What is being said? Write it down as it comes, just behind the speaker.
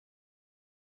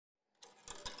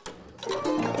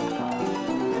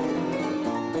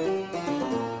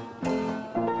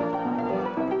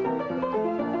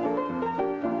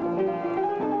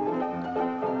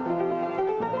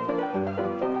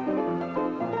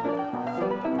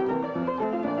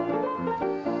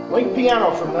Link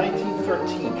piano from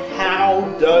 1913. How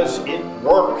does it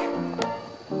work?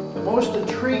 The most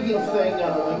intriguing thing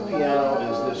on a Link piano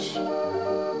is this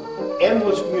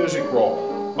endless music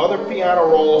roll. Other piano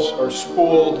rolls are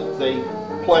spooled, they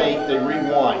play, they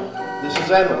rewind. This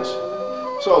is endless.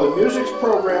 So the music's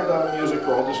programmed on a music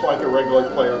roll, just like a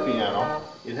regular player piano.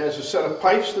 It has a set of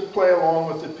pipes that play along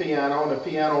with the piano, and the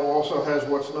piano also has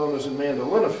what's known as a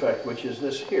mandolin effect, which is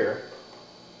this here.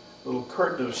 Little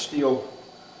curtain of steel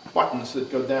buttons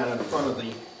that go down in front of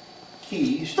the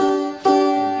keys. And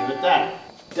give it that.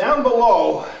 Down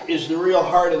below is the real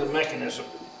heart of the mechanism.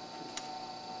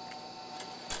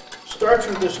 Starts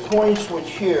with this coin switch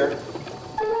here.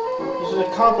 This is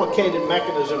a complicated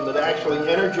mechanism that actually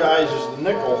energizes the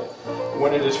nickel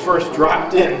when it is first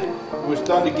dropped in. It was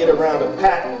done to get around a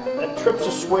patent that trips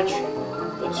a switch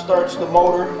that starts the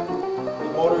motor.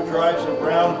 The motor drives a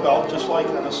round belt just like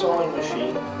on a sewing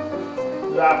machine.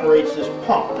 It operates this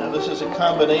pump. Now this is a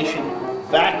combination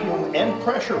vacuum and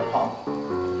pressure pump.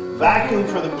 Vacuum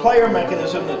for the player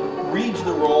mechanism that reads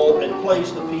the roll and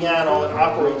plays the piano and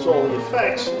operates all the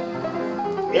effects.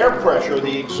 Air pressure,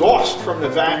 the exhaust from the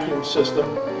vacuum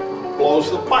system,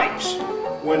 blows the pipes.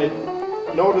 When it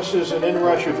notices an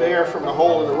inrush of air from the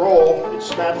hole in the roll, it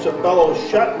snaps a bellows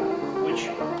shut, which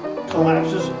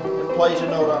collapses and plays a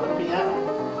note on the piano.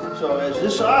 So as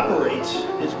this operates,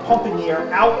 it's pumping the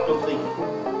air out of the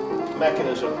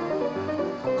mechanism,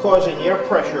 causing air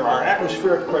pressure, our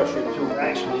atmospheric pressure, to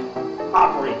actually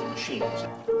operate the machines.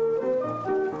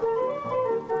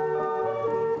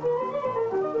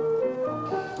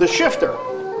 The shifter.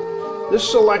 This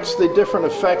selects the different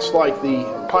effects like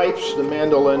the pipes, the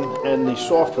mandolin, and the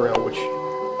soft rail, which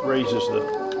raises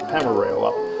the hammer rail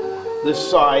up. This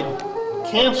side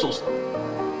cancels them.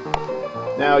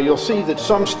 Now you'll see that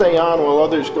some stay on while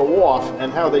others go off,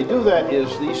 and how they do that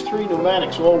is these three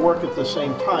pneumatics all work at the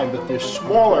same time, but they're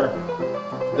smaller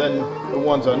than the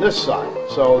ones on this side.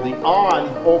 So the on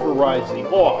overrides the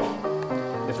off.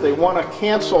 If they want to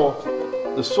cancel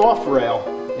the soft rail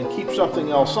and keep something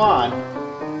else on,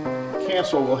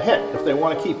 cancel will hit. If they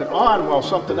want to keep it on while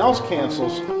something else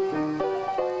cancels,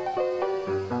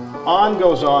 on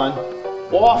goes on,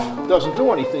 off doesn't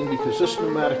do anything because this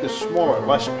pneumatic is smaller,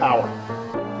 less power.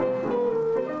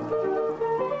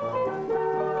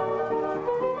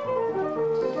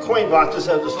 Coin boxes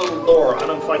have this little door on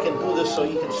them. If I can do this so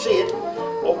you can see it,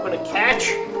 open a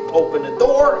catch, open the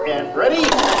door, and ready?